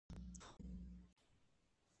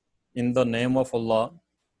In the name of Allah,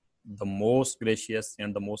 the most gracious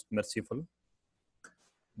and the most merciful.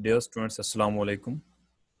 Dear students, Assalamu alaikum.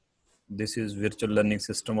 This is Virtual Learning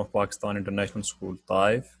System of Pakistan International School,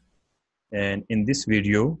 Taif. And in this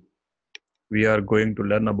video, we are going to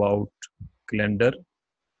learn about calendar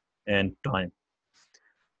and time.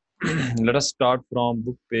 Let us start from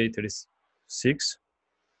book page 36.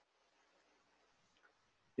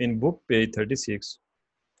 In book page 36,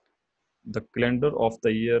 the calendar of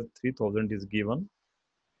the year 3000 is given.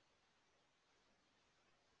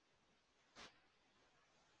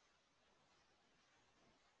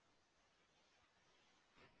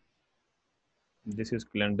 This is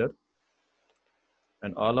calendar,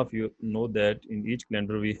 and all of you know that in each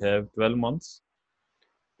calendar we have 12 months.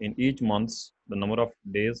 In each month, the number of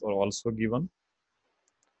days are also given.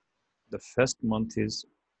 The first month is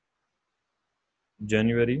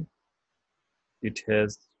January. It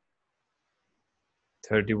has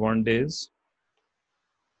 31 days.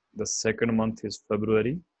 The second month is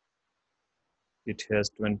February. It has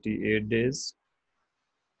 28 days.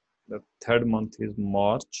 The third month is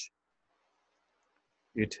March.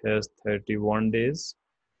 It has 31 days.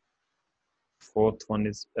 Fourth one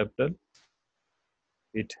is April.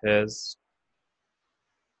 It has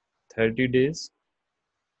 30 days.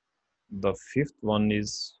 The fifth one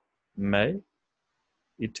is May.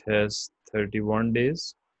 It has 31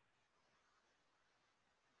 days.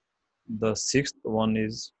 The sixth one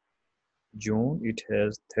is June. It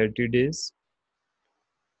has 30 days.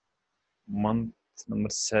 Month number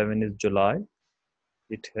 7 is July.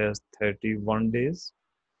 It has 31 days.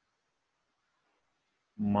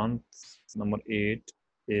 Month number 8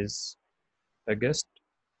 is August.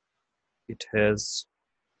 It has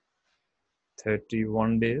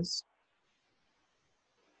 31 days.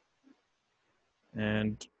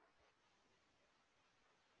 And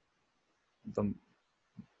the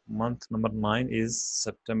month number 9 is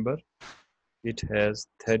September. It has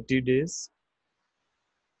 30 days.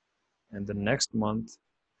 And the next month,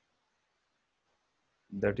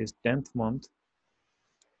 that is 10th month,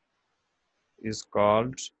 is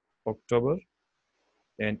called October,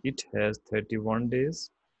 and it has 31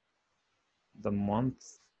 days. The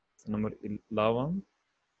month number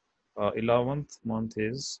 11th month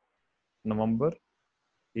is November.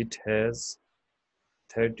 It has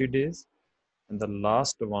 30 days, and the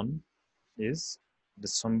last one is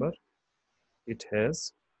December. It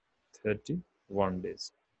has 31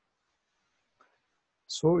 days.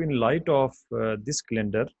 So in light of this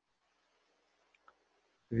calendar,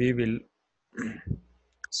 we will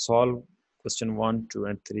solve question 1, 2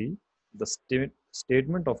 and 3. The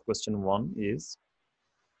statement of question 1 is,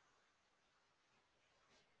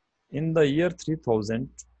 in the year 3000,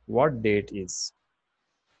 what date is?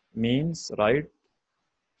 Means write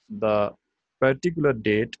the particular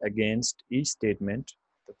date against each statement.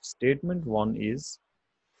 The statement 1 is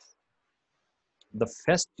the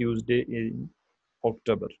first Tuesday in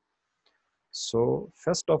October. So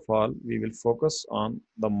first of all, we will focus on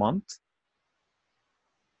the month.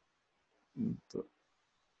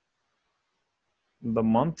 The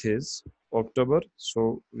month is October,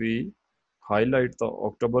 so we highlight the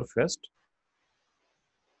October first.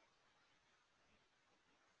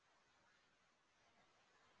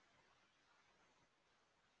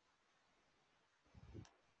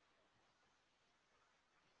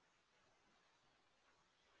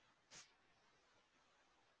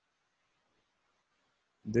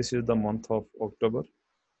 This is the month of October,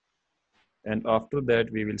 and after that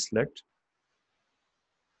we will select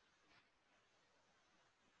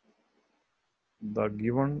the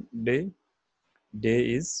given day.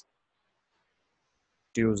 Day is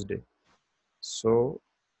Tuesday, so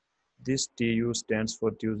this TU stands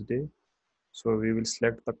for Tuesday, so we will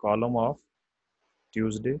select the column of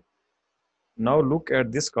Tuesday. Now look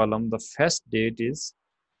at this column. The first date is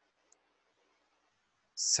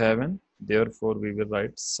 7, therefore we will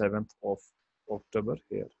write 7th of October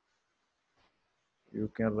here. You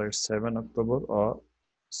can write 7 October or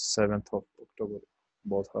 7th of October,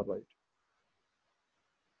 both are right.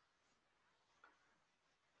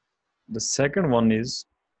 The second one is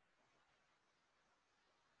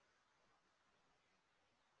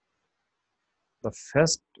the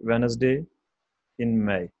first Wednesday in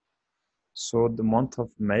May. So the month of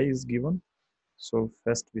May is given. So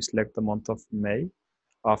first we select the month of May.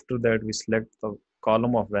 After that we select the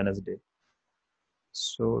column of Wednesday.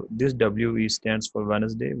 So this WE stands for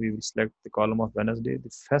Wednesday. We will select the column of Wednesday.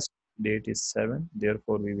 The first date is 7.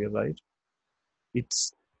 Therefore we will write it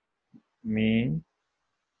means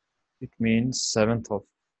 7th of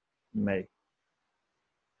May.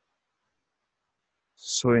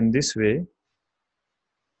 So in this way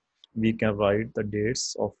we can write the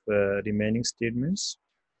dates of remaining statements.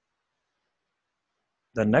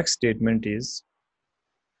 The next statement is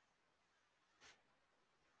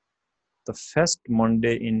the first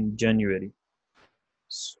Monday in January.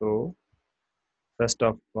 So first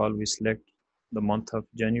of all, we select the month of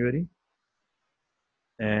January,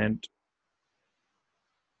 and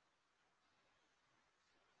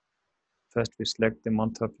first we select the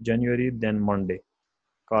month of January, then Monday,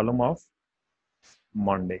 column of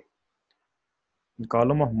Monday. In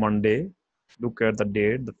column of Monday, look at the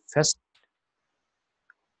date. The first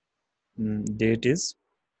date is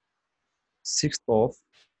 6th of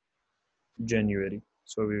January.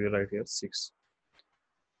 So we will write here 6.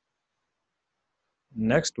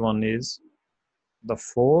 Next one is the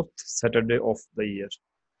 4th Saturday of the year.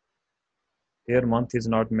 Here month is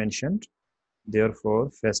not mentioned.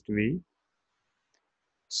 Therefore, first we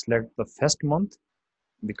select the first month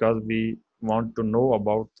because we want to know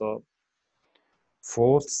about the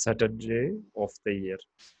 4th Saturday of the year.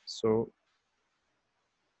 So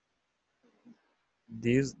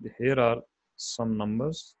here are some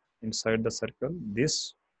numbers inside the circle.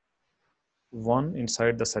 This one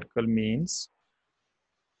inside the circle means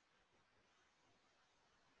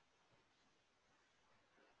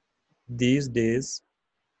these days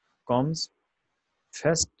comes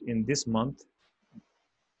first in this month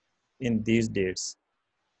in these dates,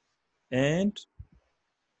 and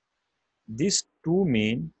these two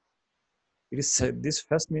mean it is this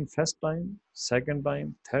first mean first time, second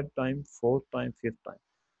time, third time, fourth time, fifth time.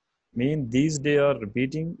 Mean these days are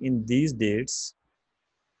repeating in these dates.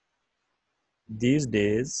 These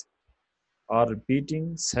days are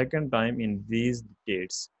repeating second time in these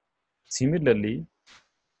dates. Similarly,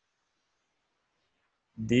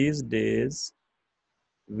 these days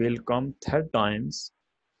will come third times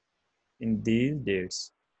in these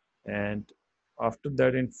dates, and after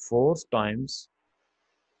that in fourth times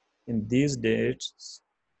in these dates,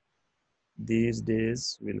 these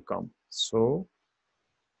days will come. So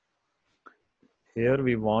here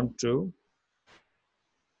we want to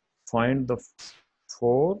find the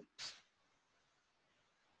four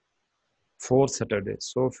Saturday.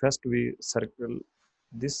 So first we circle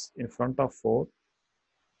this in front of 4,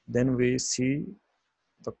 then we see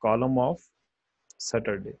the column of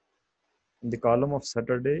Saturday. In the column of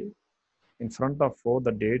Saturday, in front of 4,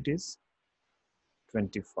 the date is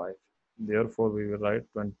 25. Therefore, we will write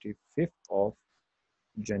 25th of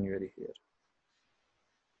January here.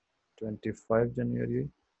 25 January,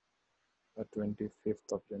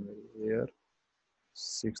 25th of January here,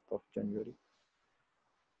 6th of January.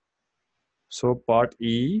 So part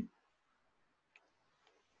E.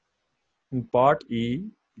 In part E,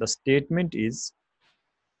 the statement is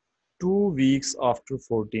 2 weeks after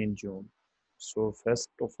 14 June. So first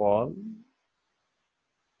of all,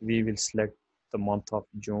 we will select the month of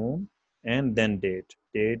June and then date.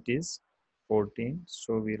 Date is 14.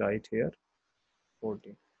 So we write here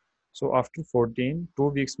 14. So after 14, 2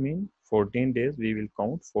 weeks mean 14 days. We will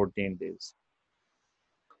count 14 days.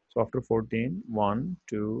 So after 14, 1,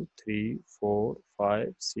 2, 3, 4,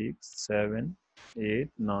 5, 6, 7, 8,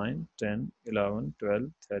 9, 10, 11,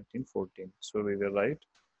 12, 13, 14. So we will write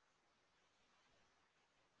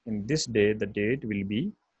in this day, the date will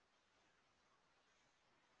be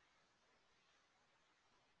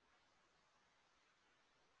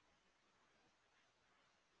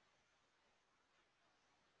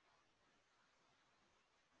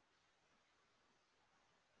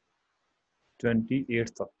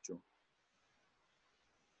 28th of June.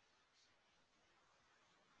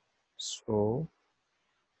 So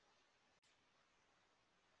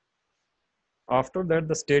after that,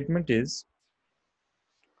 the statement is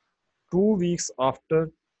 2 weeks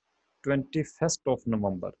after 21st of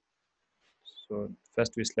November. So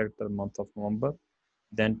first we select the month of November,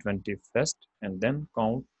 then 21st, and then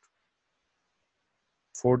count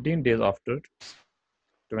 14 days after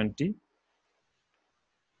 21st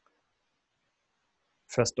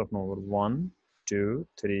of November. 1, 2,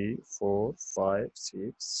 3, 4, 5,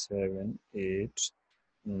 6, 7, 8,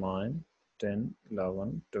 9, 10,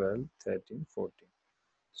 11, 12, 13, 14.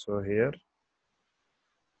 So here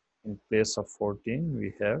in place of 14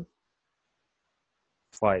 we have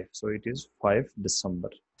 5. So it is 5 December.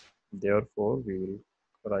 Therefore we will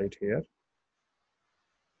write here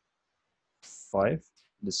 5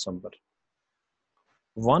 December.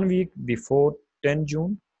 1 week before 10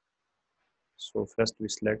 June. So first we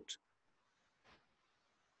select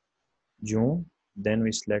June, then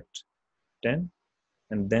we select 10,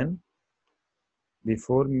 and then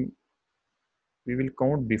before we will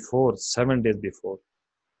count before 7 days before.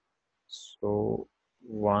 So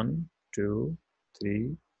 1, 2,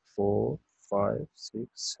 3, 4, 5, 6,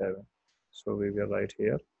 7. So we will write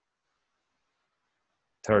here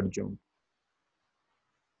 3rd June.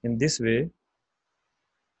 In this way,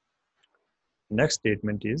 next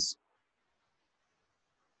statement is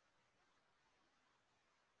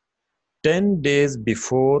 10 days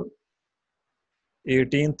before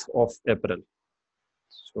 18th of April.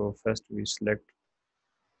 So first we select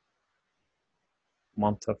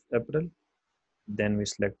month of April, then we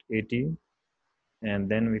select 18, and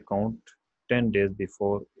then we count 10 days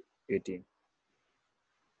before 18.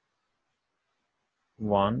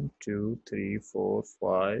 1, 2, 3, 4,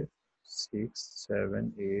 5, 6,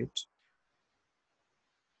 7, 8,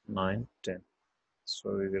 9, 10.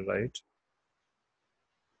 So we will write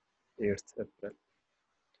 8th April.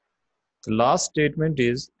 The last statement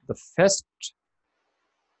is the first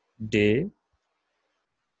day.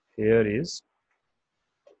 Here is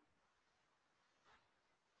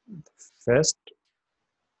the first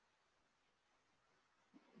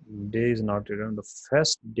day is not written. The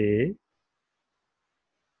first day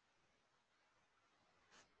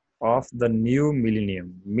of the new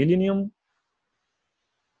millennium. Millennium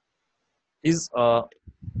is a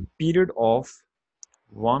period of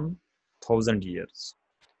 1000 years.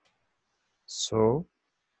 So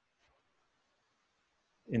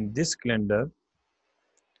in this calendar,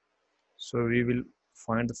 so we will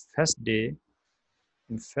find the first day.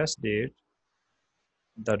 In first date,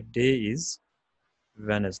 the day is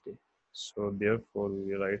Wednesday. So therefore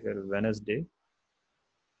we write here Wednesday.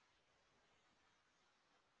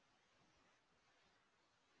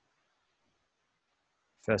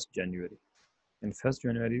 First January. In 1st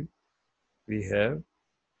January, we have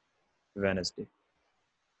Wednesday.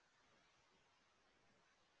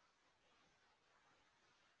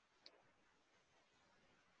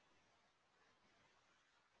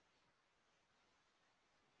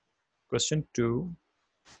 Question 2.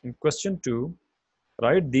 In question 2,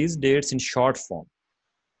 write these dates in short form.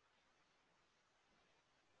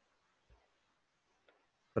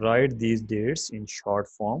 Write these dates in short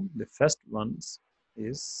form. The first one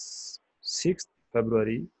is 6th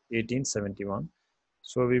February 1871.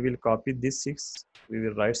 So we will copy this 6. We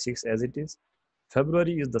will write 6 as it is.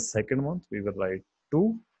 February is the second month. We will write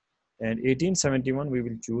 2. And 1871, we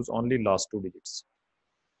will choose only last 2 digits.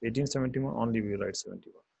 1871 only we write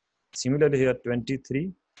 71. Similarly here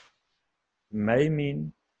 23. May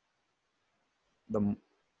mean the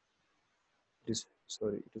it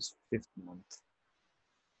is 5th month.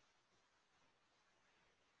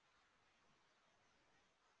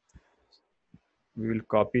 We will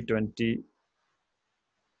copy 23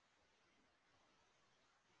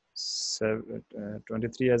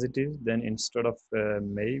 as it is. Then instead of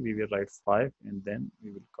May, we will write 5, and then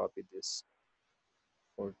we will copy this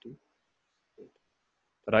 40.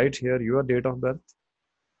 Write here your date of birth,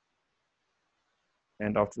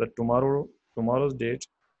 and after that tomorrow's date.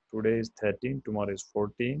 Today is 13, tomorrow is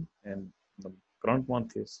 14, and the current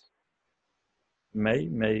month is May.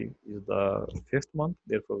 May is the 5th month,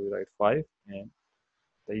 therefore we write 5, and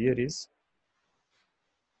the year is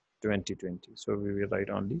 2020. So we will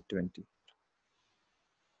write only 20.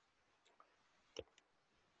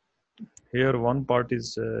 Here one part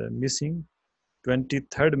is missing.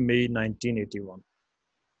 23rd May 1981.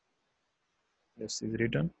 This is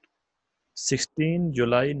written. 16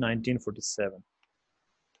 July 1947.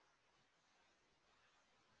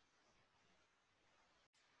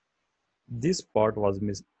 This part was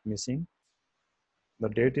missing. The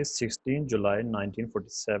date is 16 July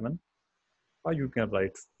 1947. Or you can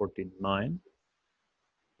write 49.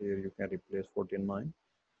 Here you can replace 49.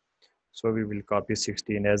 So we will copy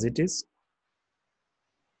 16 as it is.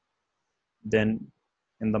 Then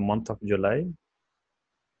in the month of July,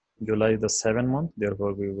 July is the 7th month,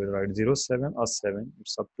 therefore we will write 07 or 7.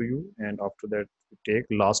 It's up to you. And after that, we take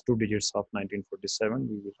last 2 digits of 1947.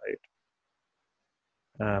 We will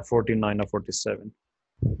write 49 or 47.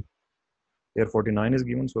 Here 49 is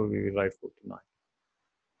given, so we will write 49.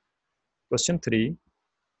 Question 3.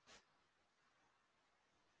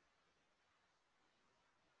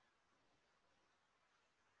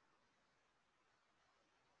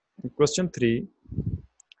 In question 3,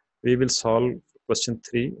 we will solve question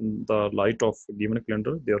 3 in the light of given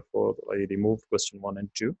calendar. Therefore, I removed question 1 and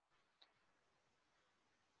 2.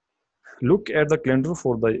 Look at the calendar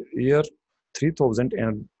for the year 3000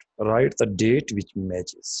 and write the date which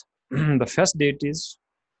matches. The first date is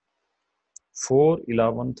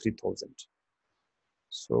 4/11/3000.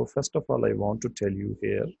 So first of all, I want to tell you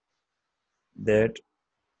here that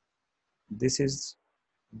this is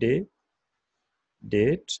day,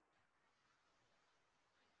 date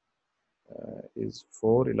is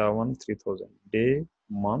 4/11/3000. Day,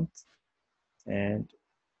 month and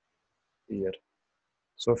year.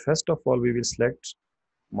 So first of all, we will select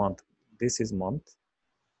month. This is month.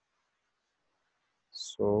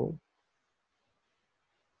 So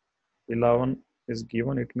 11 is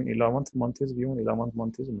given. It means 11th month is given. 11th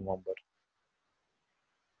month is November.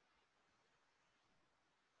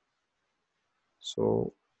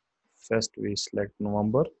 So first we select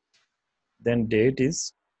November. Then date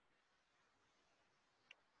is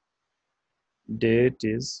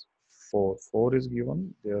 4. 4 is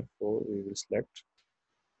given. Therefore, we will select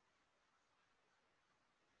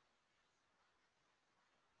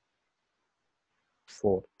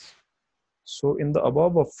 4. So in the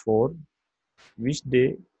above of 4, which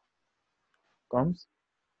day comes?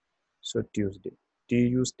 So Tuesday.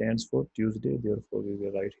 TU stands for Tuesday. Therefore, we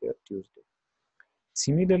will write here Tuesday.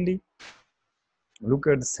 Similarly, look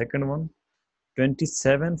at the second one,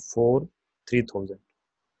 27 4 3000.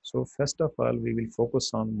 So first of all, we will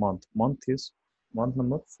focus on month. Month is month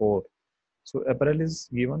number 4. So April is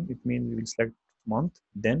given. It means we will select month.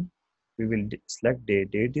 Then we will select day.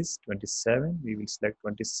 Date is 27. We will select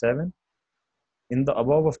 27. In the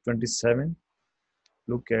above of 27,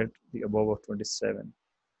 look at the above of 27.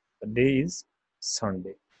 The day is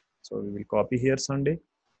Sunday. So we will copy here Sunday.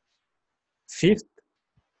 5th,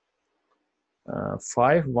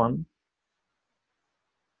 5 1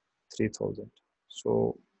 3000.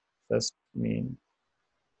 So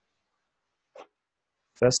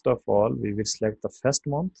first of all, we will select the first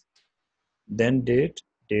month. Then date.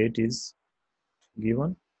 Date is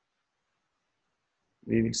given.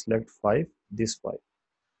 We will select 5. This 5.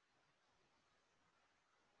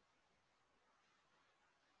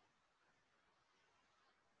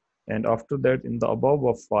 And after that, in the above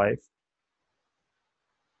of 5,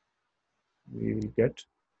 we will get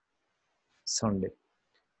Sunday.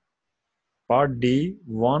 Part D,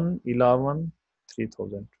 1 11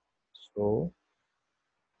 3000. So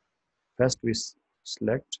first we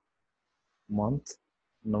select month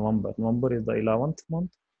November. November is the 11th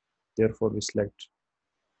month. Therefore, we select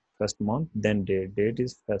first month. Then day. Date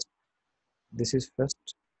is first. This is first.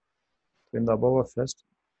 So in the above of first,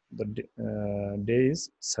 the day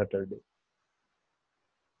is Saturday.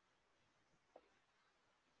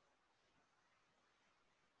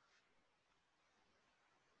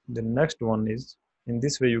 The next one is, in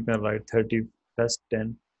this way you can write 31st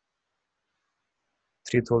 10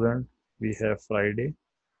 3000. We have Friday.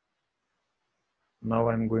 Now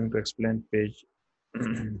I'm going to explain page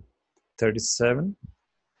 37.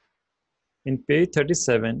 In page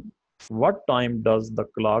 37, what time does the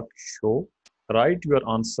clock show? Write your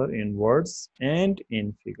answer in words and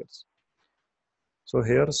in figures. So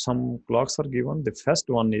here some clocks are given. The first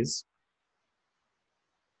one is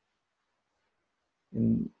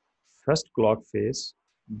in first clock face.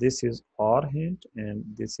 This is hour hand and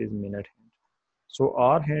this is minute hand. So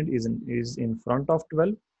hour hand is in front of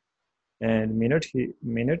 12 and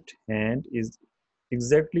minute hand is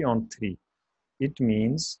exactly on 3. It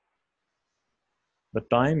means the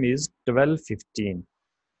time is 12:15.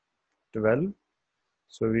 12.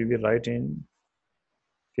 So we will write in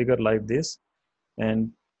figure like this,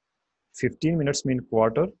 and 15 minutes mean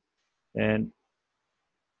quarter, and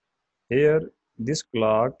here this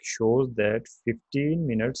clock shows that 15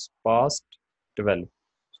 minutes past 12.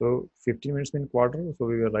 So 15 minutes mean quarter, so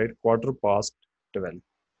we will write quarter past 12.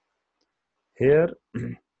 Here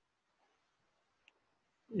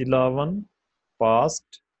 11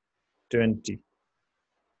 past 20.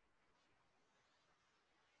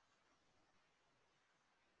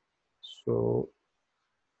 So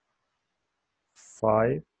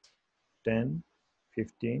 5, 10,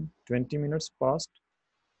 15, 20 minutes past.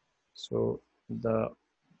 So the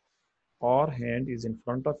hour hand is in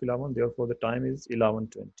front of 11, therefore the time is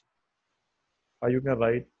 11:20. Or you can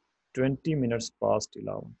write 20 minutes past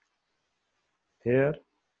 11. Here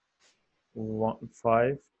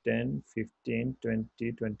 5, 10, 15,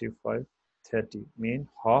 20, 25, 30 mean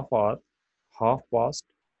half hour, half past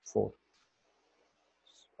 4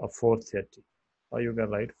 or 4:30. Or you can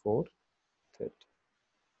write 4:30.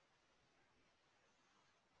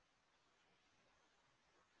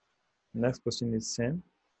 Next question is same.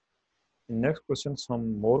 In next question,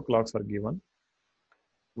 some more clocks are given.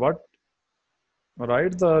 What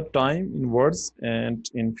Write the time in words and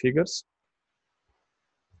in figures.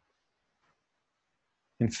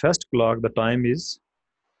 In first clock, the time is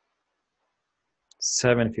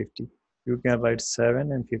 7:50. You can write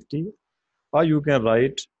 7 and 50, or you can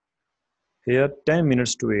write here 10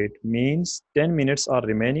 minutes to 8 means 10 minutes are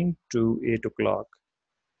remaining to 8 o'clock.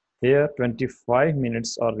 Here 25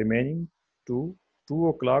 minutes are remaining to 2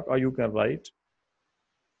 o'clock, or you can write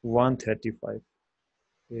 1:35.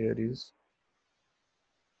 Here is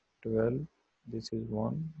 12, this is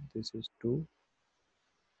 1, this is 2,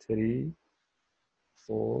 3,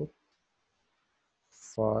 4,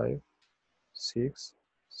 5, 6,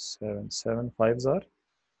 7. 7 fives are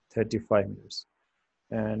 35 minutes.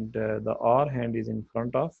 And the hour hand is in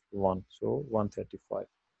front of 1, so 1:35.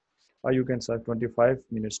 Or you can say 25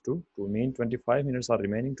 minutes to 2, mean 25 minutes are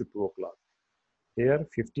remaining to 2 o'clock. Here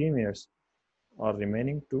 15 minutes are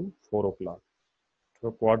remaining to 4 o'clock.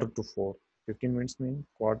 So quarter to 4. 15 minutes mean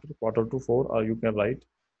quarter to 4, or you can write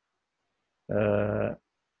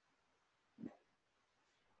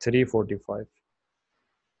 3:45.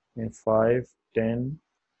 In 5, 10,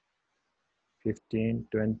 15,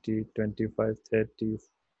 20, 25, 30,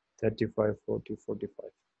 35, 40,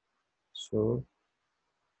 45. So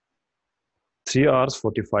 3 hours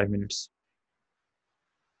 45 minutes.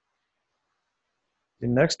 The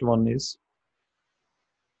next one is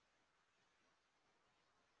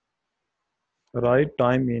write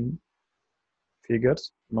time in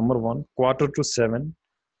figures. Number 1, quarter to 7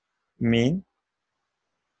 mean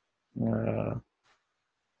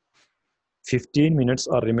 15 minutes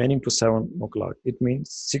are remaining to 7 o'clock. It means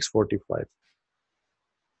 6:45.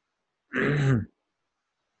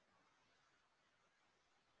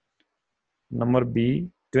 Number B,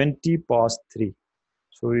 20 past 3.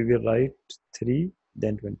 So we will write 3,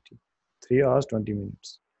 then 20. 3 hours 20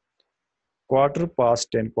 minutes. Quarter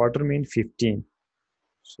past 10. Quarter mean 15.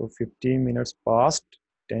 So 15 minutes past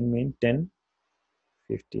 10 mean 10,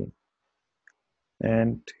 15.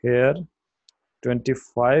 And here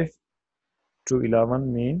 25 to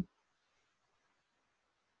 11 mean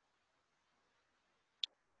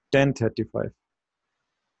 10:35.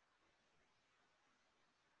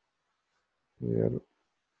 Here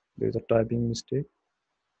there is a typing mistake.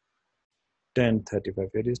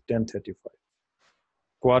 10:35. Here is 10:35.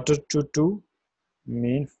 Quarter to 2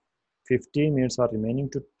 mean 15 minutes are remaining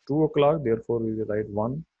to 2 o'clock. Therefore, we will write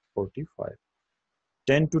 1:45.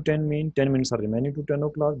 10 to 10 mean 10 minutes are remaining to 10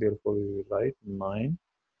 o'clock. Therefore, we will write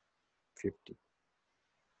 9:50.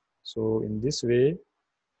 So in this way,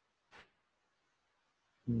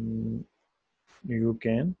 you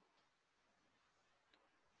can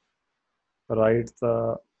write the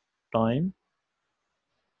time.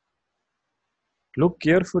 Look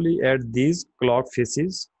carefully at these clock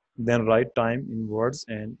faces, then write time in words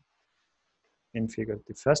and in figure.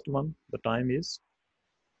 The first one, the time is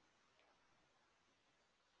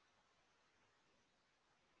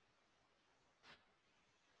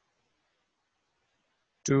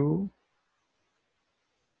 2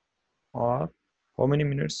 or how many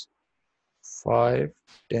minutes? 5,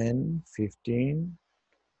 10, 15,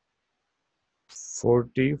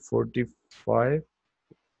 40, 45,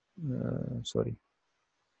 sorry,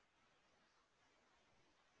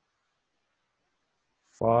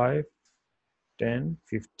 5, 10,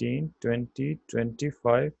 15, 20,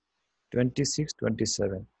 25, 26,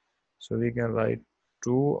 27. So we can write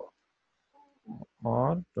 2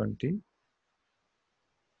 or 27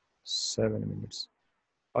 minutes.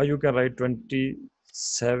 Or you can write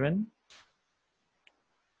 27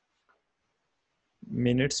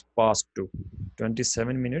 minutes past 2.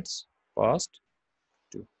 27 minutes past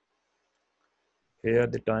 2. Here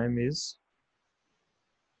the time is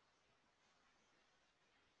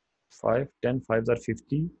 5, 10, 5s are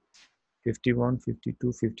 50, 51,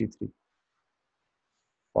 52, 53.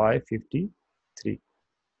 5:53.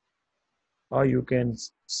 Or you can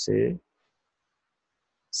say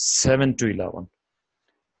 7 to 11.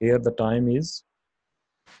 Here the time is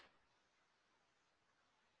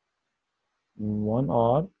 1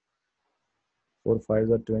 hour, 4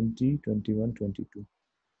 5s are 20, 21, 22.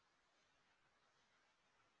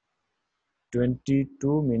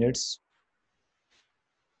 22 minutes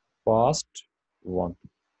past 1.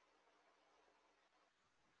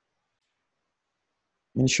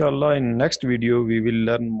 Inshallah, in next video, we will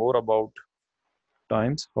learn more about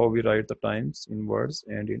times, how we write the times in words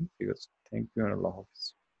and in figures. Thank you and Allah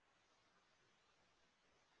Hafiz.